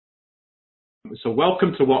So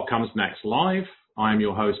welcome to What Comes Next Live. I am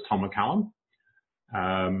your host, Tom McCallum.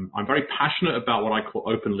 I'm very passionate about what I call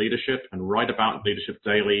open leadership and write about leadership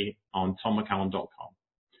daily on tommccallum.com.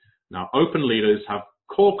 Now, open leaders have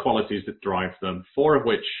core qualities that drive them, four of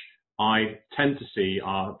which I tend to see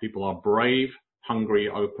are people are brave, hungry,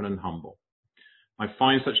 open, and humble. I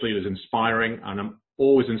find such leaders inspiring, and I'm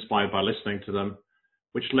always inspired by listening to them,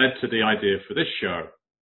 which led to the idea for this show.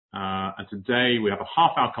 And today we have a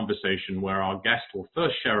half-hour conversation where our guest will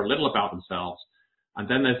first share a little about themselves and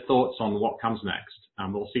then their thoughts on what comes next.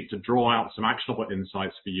 And we'll seek to draw out some actionable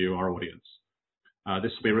insights for you, our audience.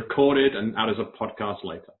 This will be recorded and out as a podcast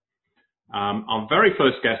later. Our very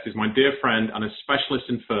first guest is my dear friend and a specialist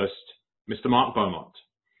in first, Mr. Mark Beaumont.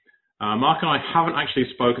 Mark and I haven't actually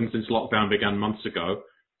spoken since lockdown began months ago,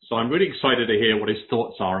 so I'm really excited to hear what his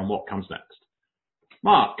thoughts are on what comes next.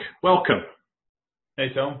 Mark, welcome. Hey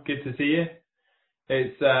Tom, good to see you.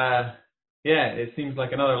 It's it seems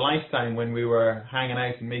like another lifetime when we were hanging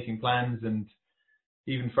out and making plans, and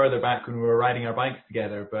even further back when we were riding our bikes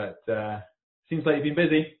together. But seems like you've been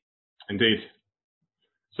busy. Indeed.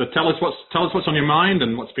 So tell us what's on your mind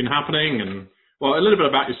and what's been happening, and well, a little bit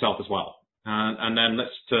about yourself as well, and then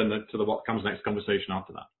let's turn to the what comes next conversation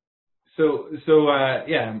after that.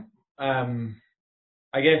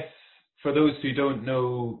 I guess. For those who don't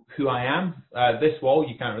know who I am, this wall,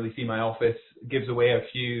 you can't really see my office, gives away a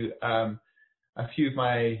few of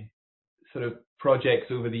my sort of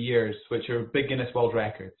projects over the years, which are big Guinness World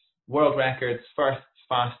Records. World records, first,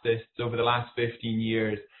 fastest over the last 15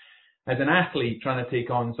 years. As an athlete trying to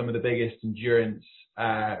take on some of the biggest endurance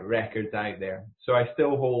records out there. So I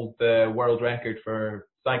still hold the world record for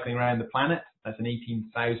cycling around the planet. That's an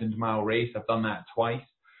 18,000 mile race. I've done that twice.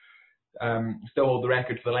 Still hold the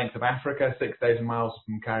record for the length of Africa, 6,000 miles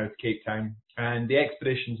from Cairo to Cape Town. And the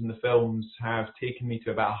expeditions and the films have taken me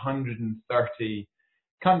to about 130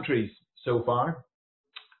 countries so far.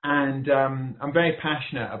 And I'm very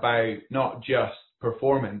passionate about not just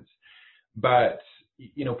performance, but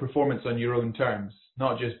performance on your own terms,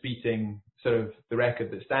 not just beating sort of the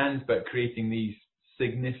record that stands, but creating these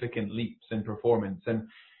significant leaps in performance. And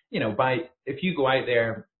if you go out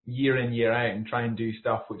there year in, year out and try and do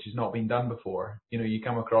stuff which has not been done before, you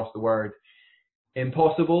come across the word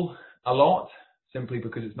impossible a lot simply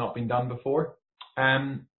because it's not been done before.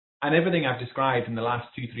 And everything I've described in the last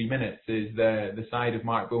 2-3 minutes is the side of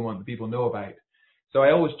Mark Beaumont that people know about. So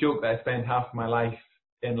I always joke that I spend half of my life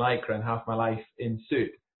in Lycra and half my life in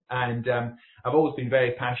suit. And I've always been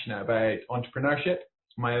very passionate about entrepreneurship.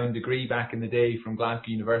 My own degree back in the day from Glasgow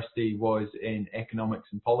University was in economics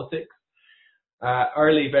and politics.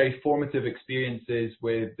 Early, very formative experiences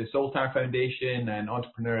with the Soltau Foundation and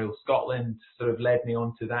Entrepreneurial Scotland sort of led me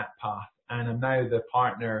onto that path. And I'm now the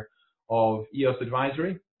partner of EOS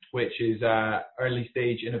Advisory, which is an early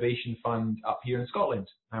stage innovation fund up here in Scotland.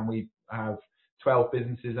 And we have 12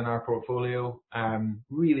 businesses in our portfolio,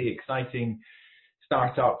 really exciting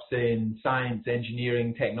startups in science,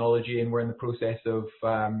 engineering, technology, and we're in the process of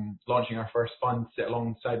launching our first fund to sit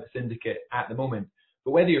alongside the syndicate at the moment.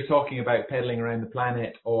 But whether you're talking about pedaling around the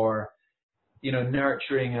planet or,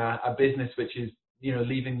 nurturing a business which is,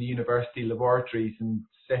 leaving the university laboratories and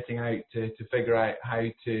setting out to figure out how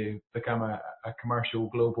to become a commercial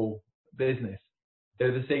global business,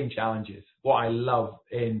 they're the same challenges. What I love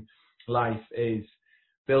in life is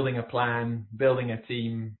building a plan, building a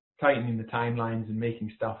team, tightening the timelines and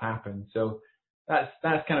making stuff happen. So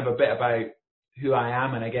that's kind of a bit about who I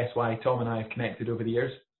am and I guess why Tom and I have connected over the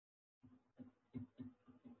years.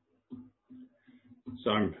 So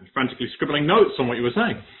I'm frantically scribbling notes on what you were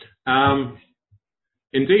saying.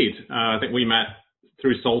 Indeed, I think we met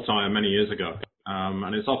through Soltau many years ago,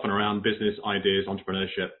 and it's often around business ideas,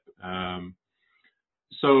 entrepreneurship.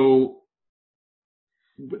 So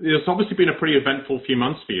it's obviously been a pretty eventful few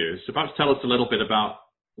months for you. So perhaps tell us a little bit about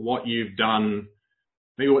what you've done,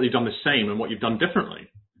 maybe what you've done the same and what you've done differently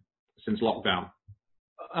since lockdown.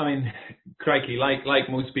 I mean, crikey, like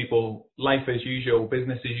most people, life as usual,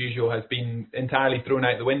 business as usual has been entirely thrown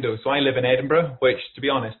out the window. So I live in Edinburgh, which, to be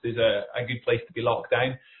honest, is a good place to be locked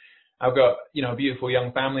down. I've got, a beautiful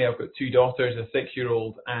young family. I've got 2 daughters, a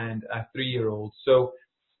 6-year-old and a 3-year-old. So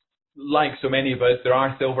like so many of us, there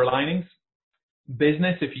are silver linings.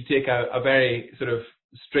 Business, if you take a very sort of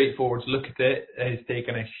straightforward look at it, has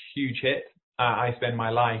taken a huge hit. I spend my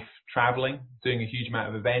life traveling, doing a huge amount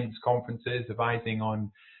of events, conferences, advising on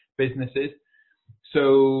businesses.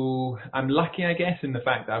 So I'm lucky, I guess, in the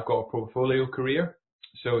fact that I've got a portfolio career.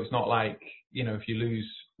 So it's not like, if you lose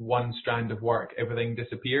one strand of work, everything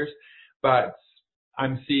disappears. But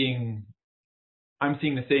I'm seeing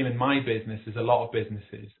the same in my business as a lot of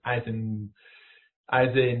businesses, as in As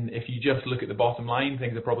in, if you just look at the bottom line,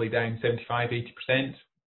 things are probably down 75, 80%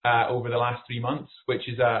 over the last 3 months, which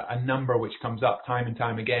is a number which comes up time and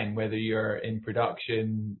time again, whether you're in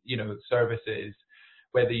production, services,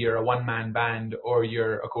 whether you're a one-man band or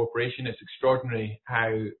you're a corporation. It's extraordinary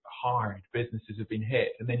how hard businesses have been hit.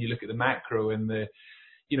 And then you look at the macro and the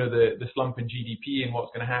slump in GDP and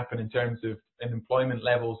what's going to happen in terms of employment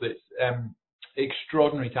levels. It's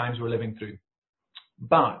extraordinary times we're living through.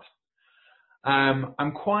 But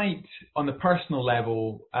I'm quite, on the personal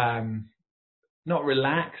level, not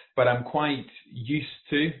relaxed, but I'm quite used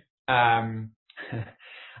to. I'm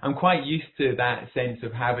quite used to that sense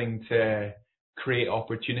of having to create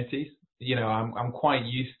opportunities. I'm quite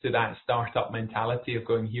used to that startup mentality of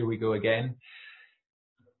going, here we go again.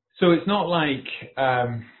 So it's not like,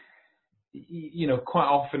 quite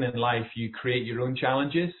often in life you create your own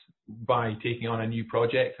challenges by taking on a new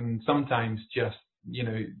project, and sometimes just,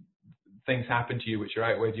 things happen to you which are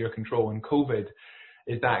out of your control. And COVID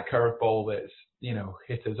is that curveball that's,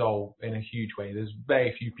 hit us all in a huge way. There's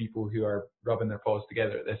very few people who are rubbing their paws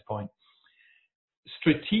together at this point.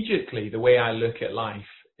 Strategically, the way I look at life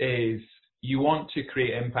is you want to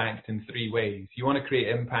create impact in 3 ways. You want to create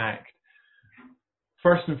impact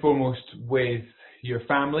first and foremost with your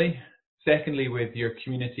family, secondly with your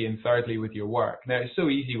community, and thirdly with your work. Now, it's so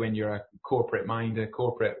easy when you're a corporate mind, a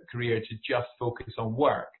corporate career, to just focus on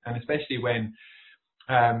work. And especially when,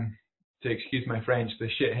 to excuse my French, the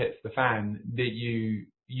shit hits the fan, that you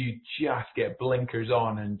just get blinkers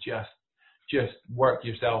on and just work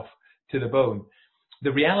yourself to the bone.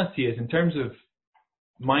 The reality is, in terms of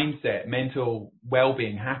mindset, mental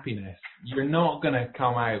well-being, happiness, you're not going to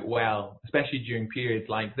come out well, especially during periods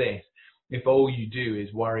like this, if all you do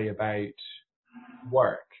is worry about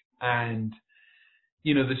work. And,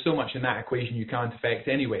 there's so much in that equation you can't affect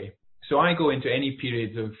anyway. So I go into any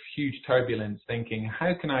periods of huge turbulence thinking,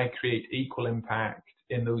 how can I create equal impact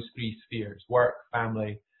in those 3 spheres: work,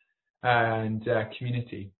 family, and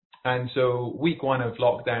community? And so week 1 of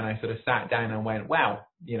lockdown, I sort of sat down and went, wow,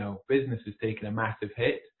 business has taken a massive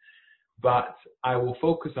hit, but I will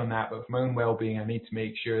focus on that. But for my own well-being, I need to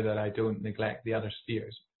make sure that I don't neglect the other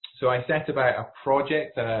spheres. So I set about a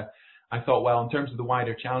project. I thought, well, in terms of the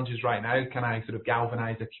wider challenges right now, can I sort of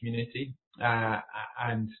galvanize a community?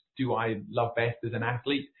 And do what I love best as an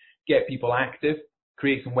athlete, get people active,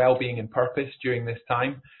 create some well-being and purpose during this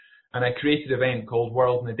time. And I created an event called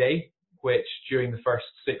World in a Day, which during the first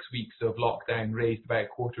 6 weeks of lockdown raised about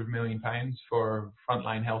 £250,000 for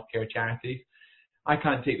frontline healthcare charities. I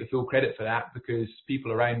can't take the full credit for that because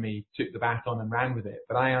people around me took the baton and ran with it,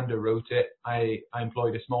 but I underwrote it. I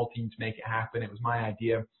employed a small team to make it happen. It was my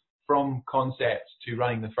idea. From concept to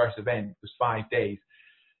running the first event was 5 days.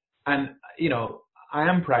 And, I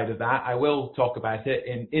am proud of that. I will talk about it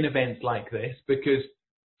in events like this, because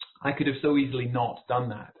I could have so easily not done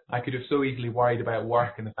that. I could have so easily worried about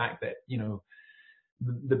work and the fact that,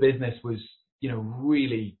 the business was,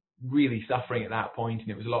 really, really suffering at that point. And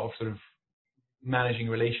it was a lot of sort of managing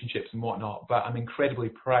relationships and whatnot. But I'm incredibly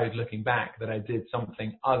proud looking back that I did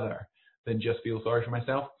something other than just feel sorry for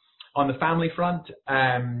myself. On the family front,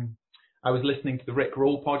 I was listening to the Rick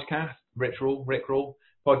Roll podcast, Rick Roll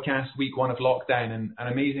podcast, week 1 of lockdown, and an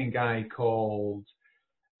amazing guy called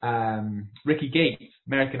Ricky Gates,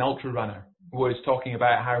 American ultra runner, was talking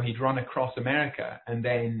about how he'd run across America and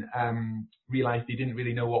then realized he didn't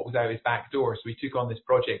really know what was out his back door. So he took on this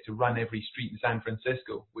project to run every street in San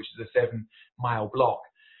Francisco, which is a 7-mile block.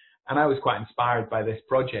 And I was quite inspired by this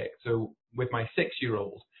project. So with my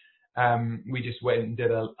 6-year-old, we just went and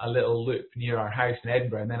did a little loop near our house in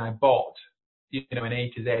Edinburgh. And then I bought, an A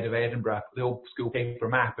to Z of Edinburgh, the old school paper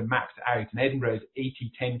map, and mapped it out. And Edinburgh is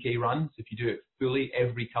 80 10K runs if you do it fully,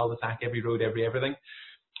 every cul-de-sac, every road, everything.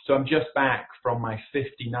 So I'm just back from my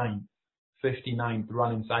 59th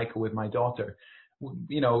running cycle with my daughter.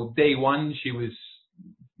 Day 1, she was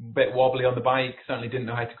a bit wobbly on the bike, certainly didn't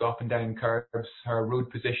know how to go up and down curves. Her road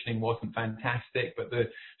positioning wasn't fantastic, but the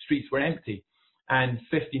streets were empty. And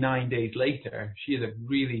 59 days later, she is a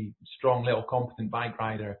really strong little competent bike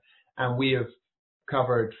rider. And we have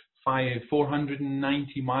covered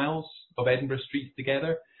 490 miles of Edinburgh streets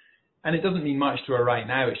together. And it doesn't mean much to her right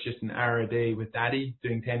now. It's just an hour a day with daddy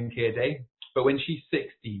doing 10K a day. But when she's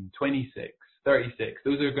 16, 26, 36,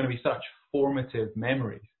 those are going to be such formative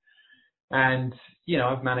memories. And,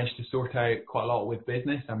 I've managed to sort out quite a lot with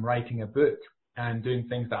business. I'm writing a book and doing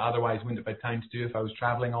things that otherwise wouldn't have had time to do if I was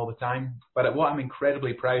traveling all the time. But what I'm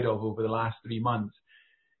incredibly proud of over the last 3 months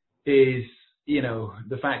is,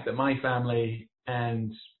 the fact that my family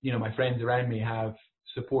and, my friends around me have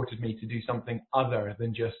supported me to do something other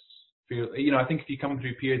than just feel, I think if you come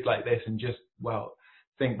through periods like this and just,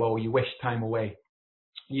 think, you wish time away,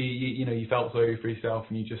 you felt sorry for yourself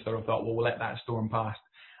and you just sort of thought, we'll let that storm pass.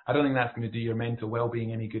 I don't think that's going to do your mental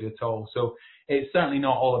well-being any good at all. So it's certainly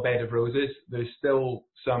not all a bed of roses. There's still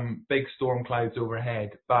some big storm clouds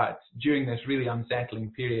overhead, but during this really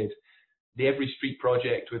unsettling period, the Every Street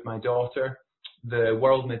project with my daughter, the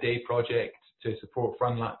World in a Day project to support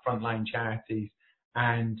frontline charities,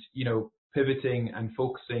 and pivoting and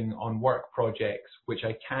focusing on work projects which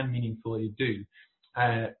I can meaningfully do,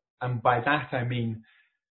 and by that I mean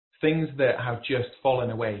things that have just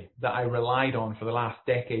fallen away, that I relied on for the last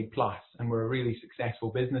decade plus and were a really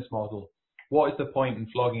successful business model. What is the point in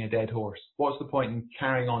flogging a dead horse? What's the point in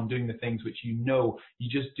carrying on doing the things which you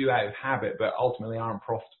just do out of habit but ultimately aren't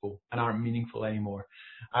profitable and aren't meaningful anymore?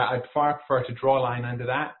 I'd far prefer to draw a line under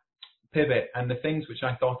that, pivot, and the things which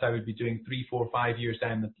I thought I would be doing 3, 4, 5 years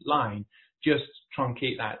down the line, just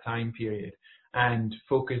truncate that time period and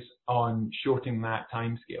focus on shortening that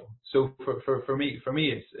time scale. So for me,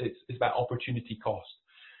 it's about opportunity cost.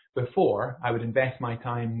 Before, I would invest my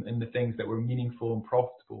time in the things that were meaningful and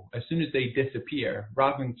profitable. As soon as they disappear,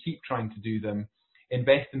 rather than keep trying to do them,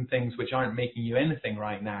 invest in things which aren't making you anything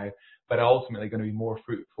right now, but are ultimately going to be more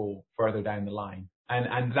fruitful further down the line.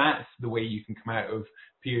 And that's the way you can come out of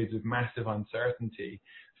periods of massive uncertainty,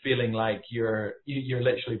 feeling like you're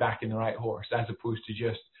literally back in the right horse, as opposed to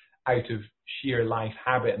just out of sheer life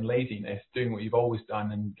habit and laziness, doing what you've always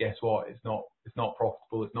done, and guess what? It's not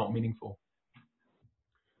profitable, it's not meaningful.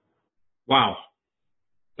 Wow,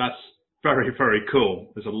 that's very, very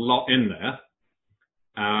cool. There's a lot in there,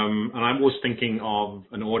 and I'm always thinking of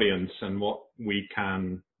an audience and what we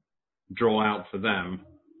can draw out for them.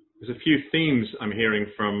 There's a few themes I'm hearing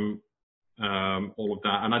from all of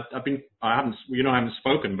that, and I haven't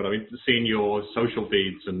spoken, but I've been seeing your social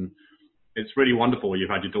feeds, and it's really wonderful you've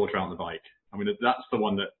had your daughter out on the bike. I mean, that's the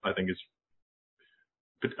one that I think is,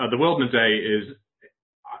 the World in a Day is,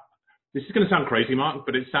 this is going to sound crazy, Mark,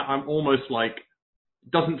 but I'm almost like,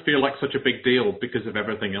 it doesn't feel like such a big deal because of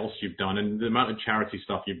everything else you've done and the amount of charity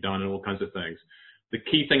stuff you've done and all kinds of things. The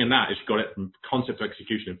key thing in that is you got it from concept to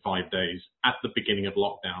execution in 5 days at the beginning of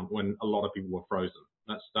lockdown when a lot of people were frozen.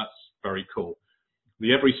 That's very cool.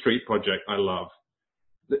 The Every Street project, I love.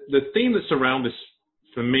 The theme that's around this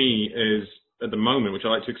for me is, at the moment, which I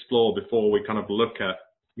like to explore before we kind of look at,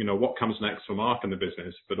 what comes next for Mark in the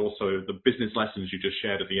business, but also the business lessons you just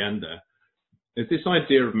shared at the end there, is this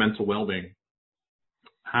idea of mental well-being.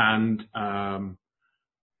 And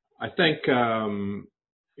I think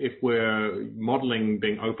if we're modeling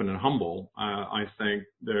being open and humble, I think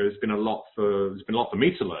there's been a lot for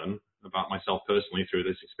me to learn about myself personally through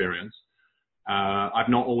this experience. I've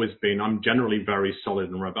not always been, I'm generally very solid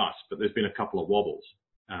and robust, but there's been a couple of wobbles.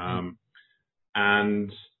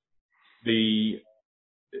 And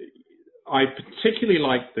I particularly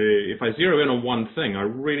like if I zero in on one thing, I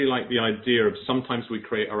really like the idea of sometimes we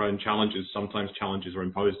create our own challenges, sometimes challenges are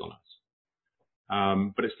imposed on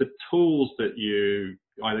us. But it's the tools that you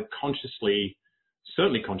either consciously,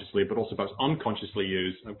 certainly consciously, but also perhaps unconsciously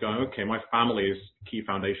use of going, okay, my family is a key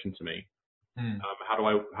foundation to me. How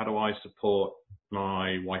do I support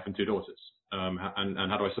my wife and 2 daughters? And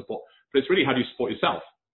how do I support? But it's really, how do you support yourself?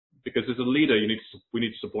 Because as a leader, we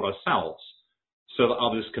need to support ourselves so that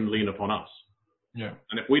others can lean upon us. Yeah.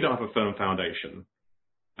 And if we don't have a firm foundation,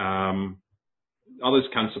 others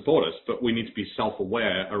can support us, but we need to be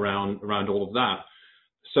self-aware around all of that.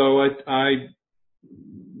 So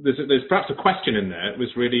there's perhaps a question in there. It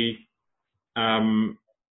was really, on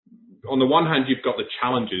the one hand, you've got the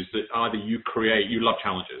challenges that either you create. You love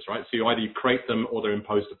challenges, right? So either you create them or they're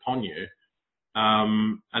imposed upon you.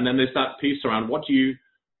 And then there's that piece around what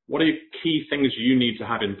are key things you need to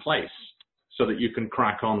have in place so that you can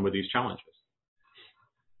crack on with these challenges?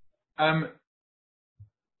 I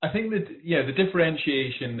think that, the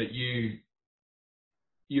differentiation that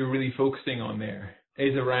you're really focusing on there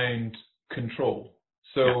is around control.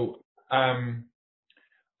 So,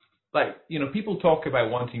 people talk about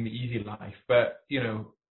wanting the easy life, but,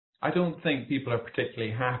 I don't think people are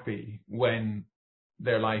particularly happy when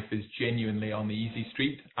their life is genuinely on the easy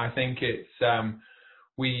street. I think it's,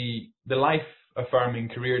 the life-affirming,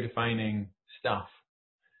 career-defining stuff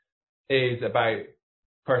is about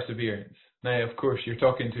perseverance. Now, of course, you're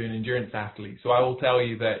talking to an endurance athlete, so I will tell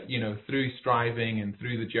you that, through striving and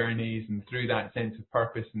through the journeys and through that sense of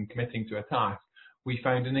purpose and committing to a task, we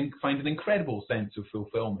find an incredible sense of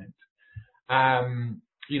fulfillment.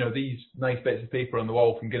 These nice bits of paper on the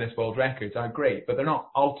wall from Guinness World Records are great, but they're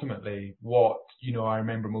not ultimately what, I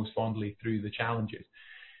remember most fondly through the challenges.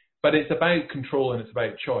 but it's about control and it's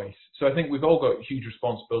about choice. So I think we've all got huge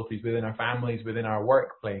responsibilities within our families, within our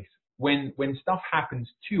workplace. When stuff happens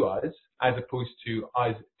to us, as opposed to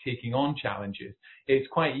us taking on challenges, it's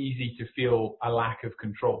quite easy to feel a lack of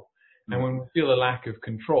control. And when we feel a lack of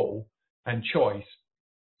control and choice,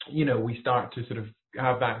 we start to sort of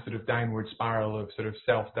have that sort of downward spiral of sort of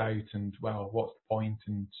self-doubt and, well, what's the point?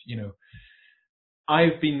 And,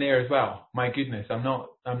 I've been there as well. My goodness, I'm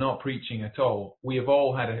not preaching at all. We have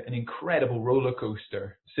all had an incredible roller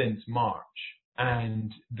coaster since March,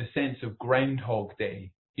 and the sense of Groundhog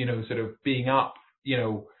Day, sort of being up,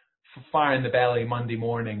 fire in the belly Monday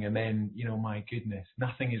morning, and then, my goodness,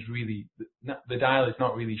 nothing is really, the dial is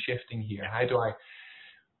not really shifting here.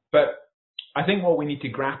 But I think what we need to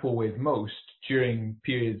grapple with most during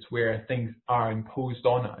periods where things are imposed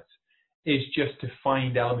on us is just to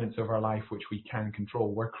find elements of our life which we can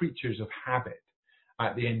control. We're creatures of habit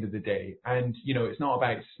at the end of the day. And, it's not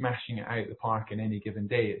about smashing it out of the park in any given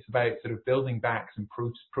day. It's about sort of building back some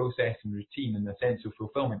process and routine and a sense of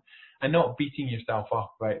fulfillment, and not beating yourself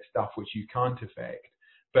up about stuff which you can't affect,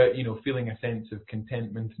 but, feeling a sense of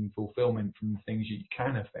contentment and fulfillment from the things you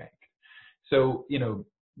can affect. So,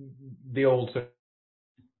 the old sort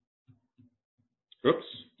of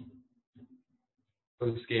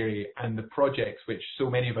so scary, and the projects which so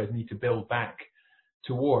many of us need to build back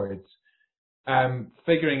towards,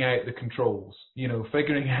 figuring out the controls,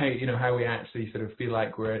 figuring out, how we actually sort of feel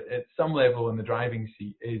like we're at some level in the driving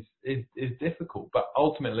seat is difficult, but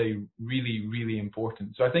ultimately really, really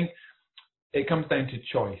important. So I think it comes down to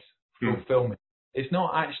choice, fulfillment. It's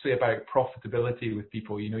not actually about profitability with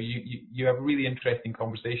people. You have really interesting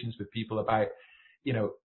conversations with people about,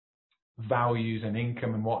 values and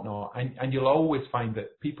income and whatnot. And you'll always find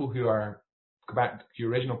that people who are, go back to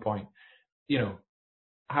your original point,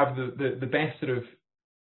 have the best sort of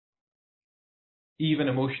even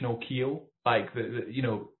emotional keel, like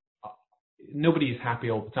nobody is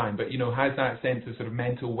happy all the time, but has that sense of sort of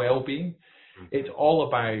mental well-being. It's all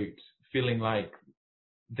about feeling like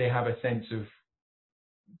they have a sense of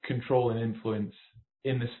control and influence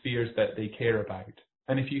in the spheres that they care about.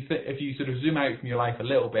 And if you sort of zoom out from your life a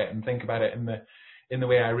little bit and think about it in the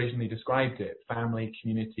way I originally described it, family,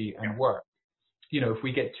 community, and work, if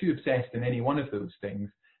we get too obsessed in any one of those things,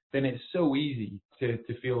 then it's so easy to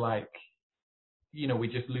feel like, we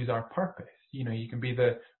just lose our purpose. You can be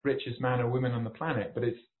the richest man or woman on the planet, but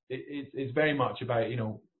it's very much about,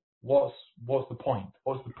 what's the point?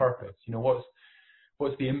 What's the purpose?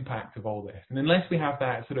 What's the impact of all this? And unless we have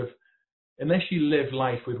that sort of, unless you live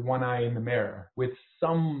life with one eye in the mirror, with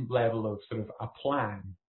some level of sort of a plan,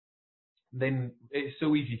 then it's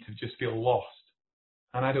so easy to just feel lost.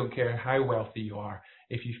 And I don't care how wealthy you are,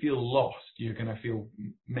 if you feel lost, you're going to feel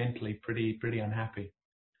mentally pretty unhappy.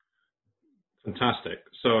 Fantastic.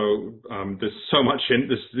 So there's so much in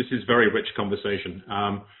this. This is very rich conversation.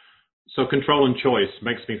 So control and choice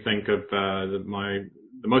makes me think of the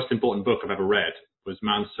most important book I've ever read was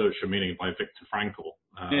Man's Search for Meaning by Viktor Frankl.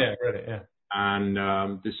 Yeah, I read it, yeah.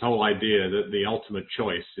 And this whole idea that the ultimate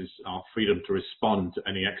choice is our freedom to respond to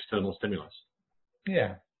any external stimulus.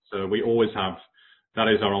 Yeah. So we always have, that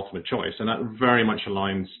is our ultimate choice. And that very much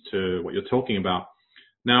aligns to what you're talking about.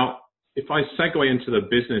 Now, if I segue into the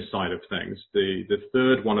business side of things, the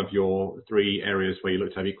third one of your three areas where you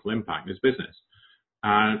look to have equal impact is business.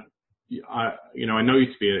 And I know you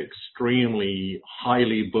to be an extremely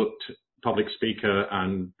highly booked public speaker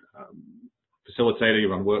and facilitator.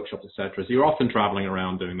 You run workshops, etc. So you're often traveling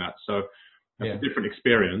around doing that. So that's a different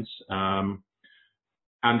experience.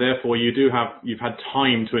 And therefore, you've had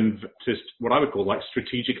time to what I would call like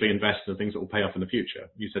strategically invest in things that will pay off in the future.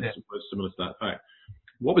 You said something similar to that effect.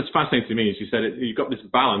 What was fascinating to me is you said you've got this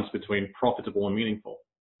balance between profitable and meaningful.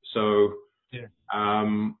 So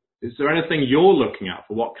is there anything you're looking at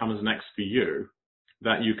for what comes next for you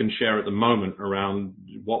that you can share at the moment around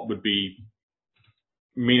what would be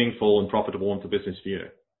meaningful and profitable into business for you?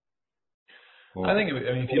 I think,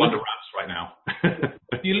 if you look under wraps right now.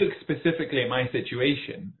 if you look specifically at my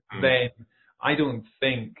situation, then I don't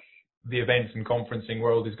think the events and conferencing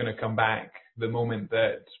world is going to come back the moment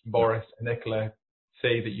that Boris and Nicola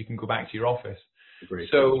say that you can go back to your office. Agreed.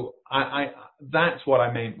 So I that's what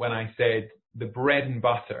I meant when I said the bread and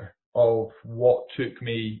butter of what took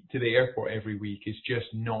me to the airport every week is just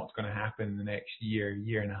not going to happen in the next year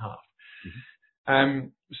and a half.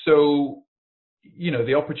 So,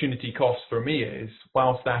 the opportunity cost for me is,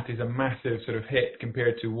 whilst that is a massive sort of hit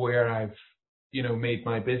compared to where I've, made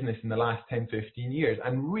my business in the last 10, 15 years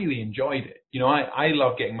and really enjoyed it. I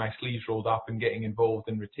love getting my sleeves rolled up and getting involved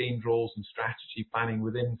in retained roles and strategy planning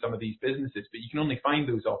within some of these businesses, but you can only find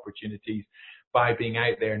those opportunities by being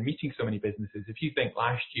out there and meeting so many businesses. If you think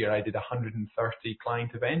last year I did 130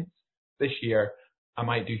 client events, this year I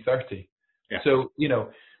might do 30. Yeah. So,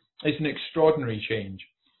 it's an extraordinary change.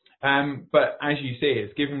 But as you say,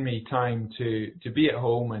 it's given me time to be at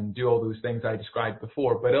home and do all those things I described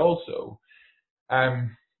before. But also,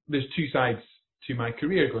 there's two sides to my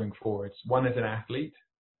career going forwards. One as an athlete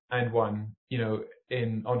and one,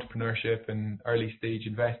 in entrepreneurship and early stage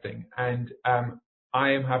investing. And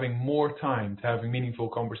I am having more time to have meaningful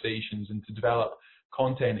conversations and to develop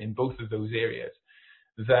content in both of those areas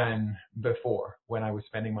than before when I was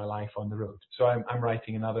spending my life on the road. So I'm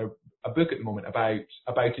writing a book at the moment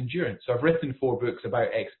about endurance. So I've written 4 books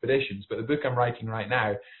about expeditions, but the book I'm writing right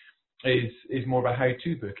now is more of a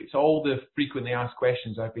how-to book. It's all the frequently asked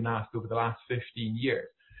questions I've been asked over the last 15 years.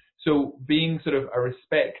 So being sort of a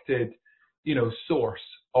respected, source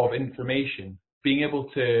of information, being able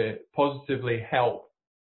to positively help,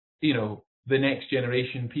 the next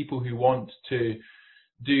generation, people who want to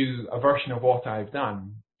do a version of what I've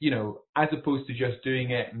done, as opposed to just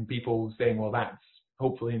doing it and people saying, well, that's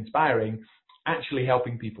hopefully inspiring, actually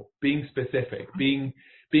helping people, being specific, being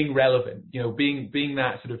relevant, being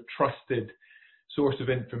that sort of trusted source of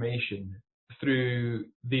information through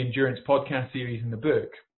the Endurance podcast series and the book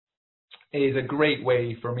is a great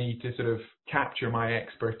way for me to sort of capture my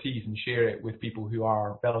expertise and share it with people who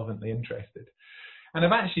are relevantly interested. And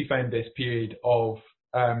I've actually found this period of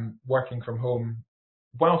working from home,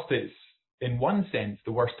 whilst it's in one sense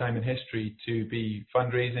the worst time in history to be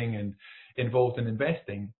fundraising and involved in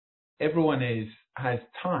investing, everyone has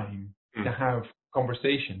time to have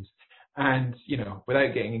conversations. And,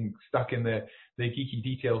 without getting stuck in the geeky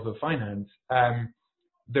details of finance,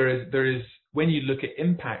 there is when you look at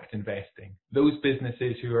impact investing, those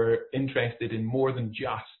businesses who are interested in more than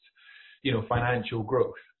just, financial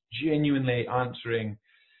growth, genuinely answering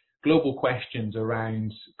global questions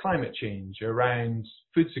around climate change, around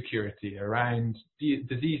food security, around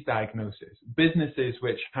disease diagnosis, businesses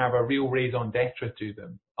which have a real raison d'etre to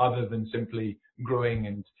them other than simply growing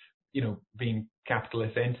and, being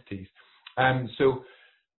capitalist entities. So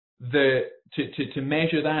to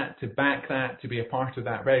measure that, to back that, to be a part of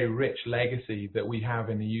that very rich legacy that we have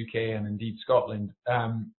in the UK and indeed Scotland,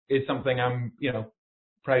 is something I'm,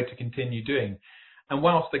 proud to continue doing. And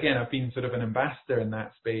whilst, again, I've been sort of an ambassador in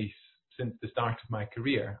that space since the start of my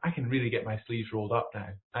career, I can really get my sleeves rolled up now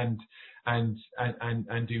and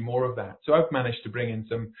do more of that. So I've managed to bring in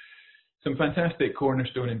some fantastic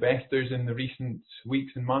cornerstone investors in the recent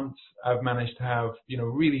weeks and months. I've managed to have,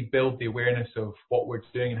 really build the awareness of what we're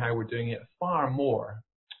doing and how we're doing it far more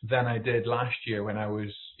than I did last year when I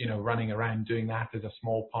was, running around doing that as a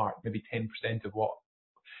small part, maybe 10% of what.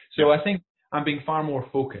 So I think I'm being far more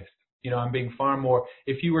focused. I'm being far more,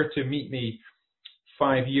 if you were to meet me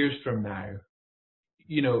 5 years from now,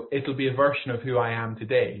 it'll be a version of who I am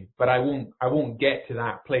today, but I won't get to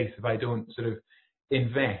that place if I don't sort of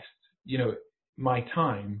invest, my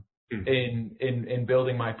time in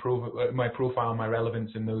building my profile, my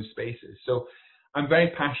relevance in those spaces. So I'm very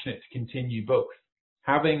passionate to continue both.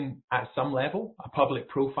 Having at some level a public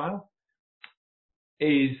profile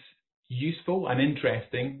is useful and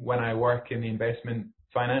interesting when I work in the investment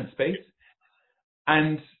finance space,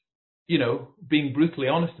 and being brutally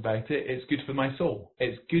honest about it, it's good for my soul.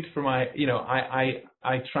 It's good for my,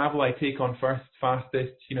 I travel, I take on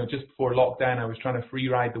fastest, just before lockdown, I was trying to free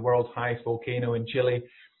ride the world's highest volcano in Chile.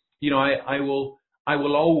 I will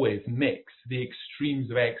always mix the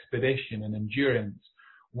extremes of expedition and endurance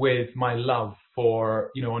with my love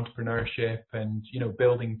for, entrepreneurship and,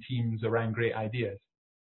 building teams around great ideas.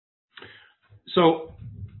 So,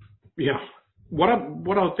 yeah. What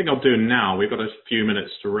I think I'll do now, we've got a few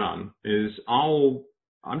minutes to run, is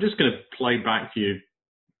I'm just going to play back to you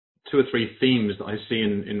 2 or 3 themes that I see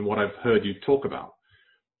in what I've heard you talk about.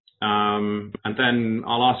 And then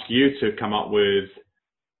I'll ask you to come up with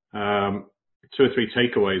 2 or 3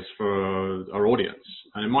 takeaways for our audience.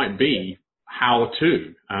 And it might be how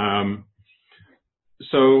to.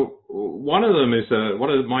 So one of them is,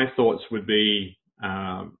 one of my thoughts would be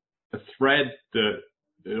a thread that,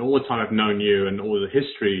 in all the time I've known you and all the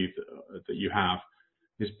history that you have,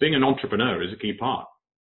 is being an entrepreneur is a key part,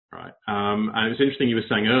 right? And it's interesting you were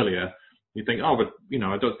saying earlier, you think, but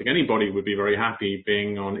I don't think anybody would be very happy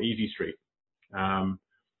being on Easy Street.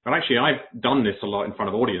 But actually, I've done this a lot in front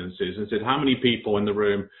of audiences and said, how many people in the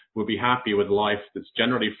room would be happy with life that's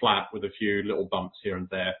generally flat with a few little bumps here and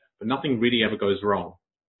there, but nothing really ever goes wrong,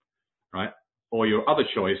 right? Or your other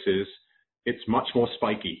choice is, it's much more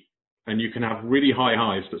spiky. And you can have really high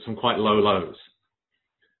highs, but some quite low lows,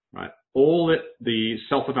 right? All the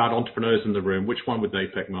self-avowed entrepreneurs in the room, which one would they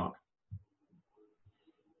pick, Mark?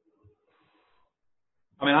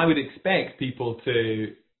 I mean, I would expect people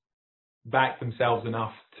to back themselves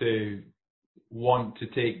enough to want to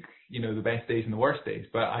take, the best days and the worst days.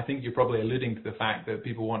 But I think you're probably alluding to the fact that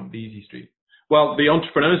people want the easy street. Well, the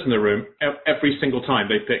entrepreneurs in the room, every single time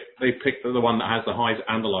they pick the one that has the highs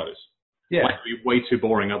and the lows. Yeah. Like, it'd be way too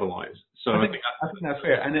boring otherwise. So I think that's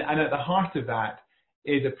fair. And at the heart of that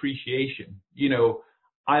is appreciation.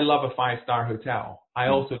 I love a 5-star hotel. I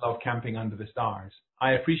also love camping under the stars.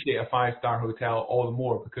 I appreciate a 5-star hotel all the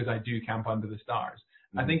more because I do camp under the stars.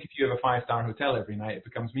 I think if you have a 5-star hotel every night, it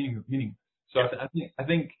becomes meaningless. So I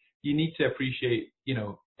think you need to appreciate,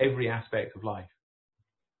 every aspect of life.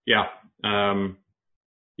 Yeah.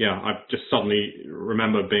 I just suddenly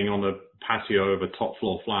remember being on the patio of a top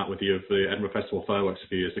floor flat with you for the Edinburgh Festival fireworks a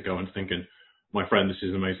few years ago and thinking, my friend, this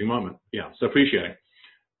is an amazing moment. Yeah. So appreciating.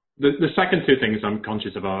 The second two things I'm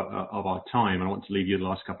conscious of our time, and I want to leave you the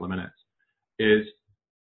last couple of minutes, is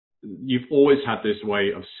you've always had this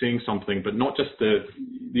way of seeing something, but not just the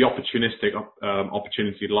opportunistic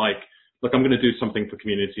opportunity like, look, I'm going to do something for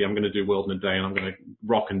community, I'm going to do World in a Day, and I'm going to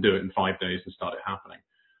rock and do it in 5 days and start it happening.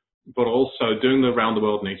 But also doing the Round the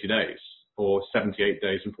World in 80 days, or 78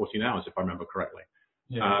 days and 14 hours, if I remember correctly,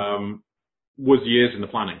 was years in the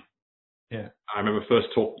planning. Yeah. I remember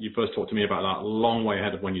you first talked to me about that a long way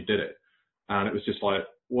ahead of when you did it. And it was just like,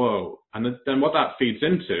 whoa. And then what that feeds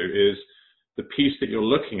into is the piece that you're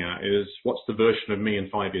looking at is, what's the version of me in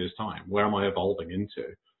 5 years' time? Where am I evolving into?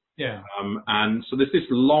 Yeah. And so there's this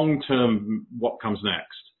long-term what comes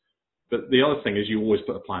next. But the other thing is you always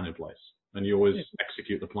put a plan in place and you always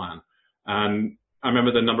execute the plan. And I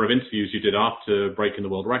remember the number of interviews you did after breaking the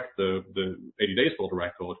world record, the 80 days world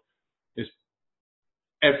record, is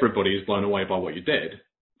everybody is blown away by what you did.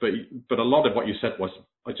 But a lot of what you said was,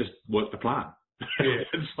 I just worked the plan.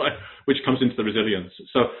 It's like, which comes into the resilience.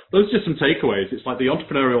 So those are just some takeaways. It's like the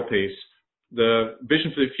entrepreneurial piece, the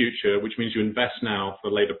vision for the future, which means you invest now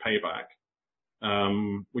for later payback,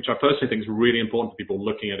 which I personally think is really important for people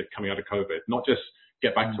looking at it coming out of COVID. Not just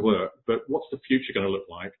get back to work, but what's the future going to look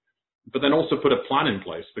like? But then also put a plan in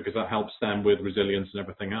place, because that helps them with resilience and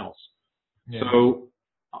everything else. Yeah. So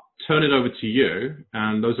turn it over to you,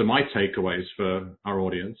 and those are my takeaways for our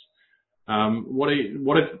audience. What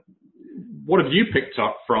have you picked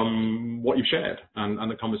up from what you've shared and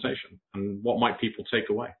the conversation, and what might people take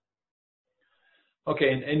away?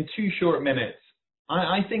 Okay, in 2 short minutes,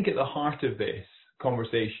 I think at the heart of this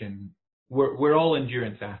conversation, we're all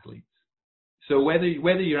endurance athletes. So whether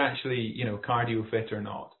you're actually, cardio fit or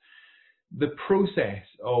not, the process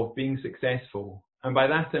of being successful, and by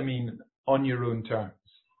that I mean on your own terms,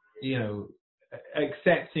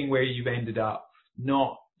 accepting where you've ended up,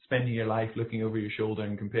 not spending your life looking over your shoulder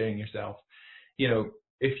and comparing yourself.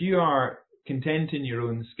 If you are content in your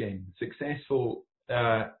own skin, successful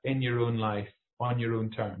in your own life, on your own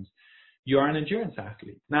terms, you are an endurance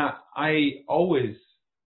athlete. Now, I always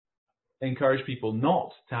encourage people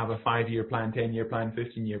not to have a 5-year plan, 10-year plan,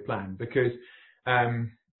 15-year plan, because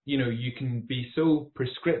you can be so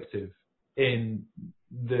prescriptive in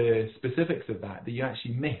the specifics of that you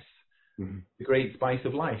actually miss the great spice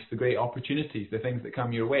of life, the great opportunities, the things that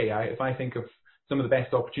come your way. If I think of some of the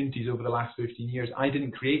best opportunities over the last 15 years, I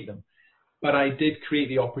didn't create them, but I did create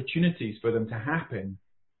the opportunities for them to happen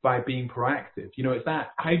by being proactive. It's that,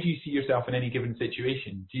 how do you see yourself in any given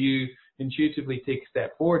situation? Do you intuitively take a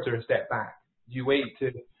step forwards or a step back? Do you wait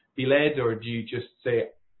to be led, or do you just say,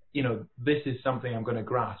 this is something I'm going to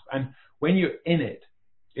grasp? And when you're in it,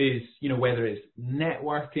 is, whether it's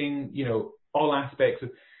networking, all aspects of,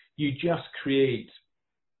 you just create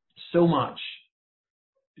so much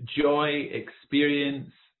joy,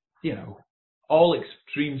 experience, all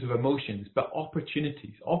extremes of emotions, but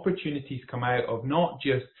opportunities. Opportunities come out of not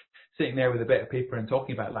just sitting there with a bit of paper and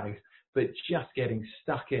talking about life, but just getting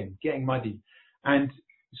stuck in, getting muddy. And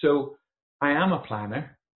so I am a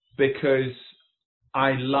planner because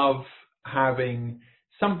I love having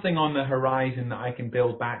something on the horizon that I can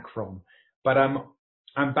build back from. But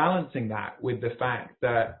I'm balancing that with the fact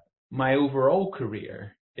that my overall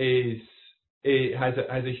career has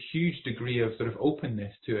a huge degree of sort of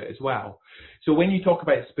openness to it as well. So when you talk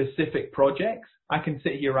about specific projects, I can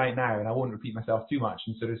sit here right now, and I won't repeat myself too much,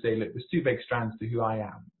 and sort of say, look, there's 2 big strands to who I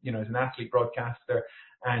am, as an athlete broadcaster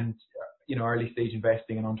and, early stage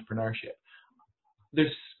investing and entrepreneurship.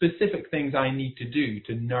 There's specific things I need to do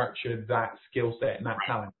to nurture that skill set and that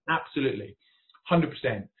talent. Absolutely.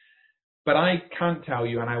 100%. But I can't tell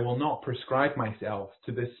you, and I will not prescribe myself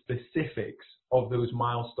to the specifics of those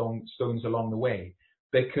milestones along the way,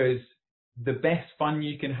 because the best fun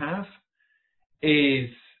you can have is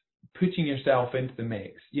putting yourself into the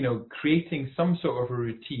mix, creating some sort of a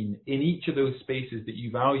routine in each of those spaces that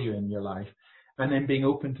you value in your life, and then being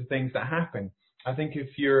open to things that happen. I think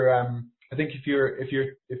if you're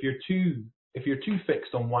too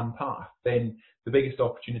fixed on one path, then the biggest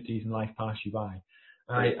opportunities in life pass you by.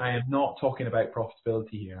 I am not talking about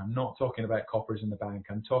profitability here. I'm not talking about coppers in the bank.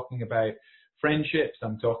 I'm talking about friendships.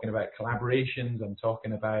 I'm talking about collaborations. I'm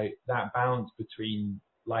talking about that balance between,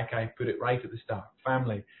 like I put it right at the start,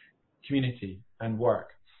 family, community, and work.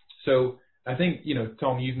 So I think,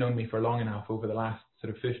 Tom, you've known me for long enough, over the last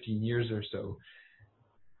sort of 15 years or so.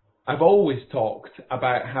 I've always talked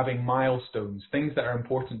about having milestones, things that are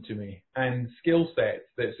important to me, and skill sets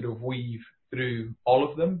that sort of weave through all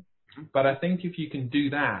of them. But I think if you can do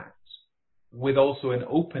that with also an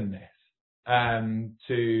openness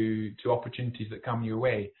to opportunities that come your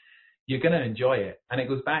way, you're going to enjoy it. And it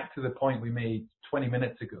goes back to the point we made 20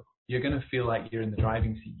 minutes ago. You're going to feel like you're in the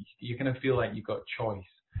driving seat. You're going to feel like you've got choice.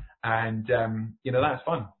 And, that's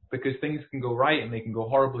fun, because things can go right and they can go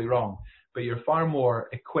horribly wrong. But you're far more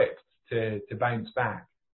equipped to bounce back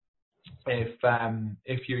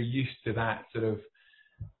if you're used to that sort of,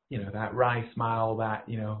 that wry smile, that,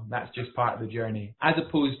 that's just part of the journey, as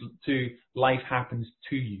opposed to life happens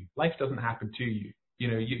to you. Life doesn't happen to you.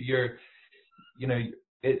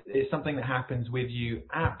 It's something that happens with you,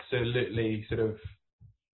 absolutely, sort of,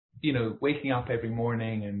 waking up every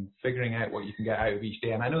morning and figuring out what you can get out of each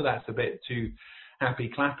day. And I know that's a bit too happy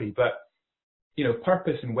clappy, but,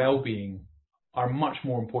 purpose and well-being are much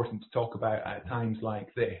more important to talk about at times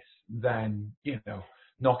like this than,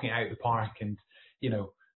 knocking it out of the park and,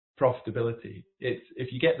 profitability. It's,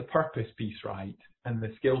 if you get the purpose piece right and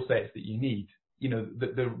the skill sets that you need,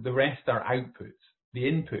 the rest are outputs. The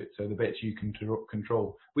inputs are the bits you can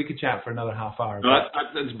control. We could chat for another half hour.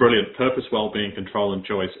 That's brilliant. Purpose, well-being, control, and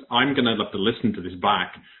choice. I'm going to have to listen to this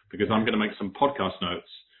back, because I'm going to make some podcast notes.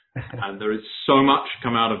 And there is so much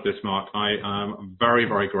come out of this, Mark. I am very,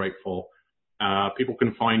 very grateful. People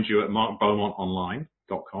can find you at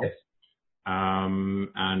markbeaumontonline.com. Yes.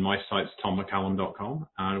 And my site's tommccallum.com.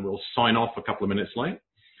 And we'll sign off a couple of minutes late.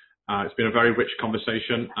 It's been a very rich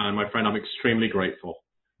conversation. And my friend, I'm extremely grateful.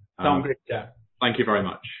 Tom, great chat. Thank you very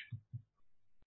much.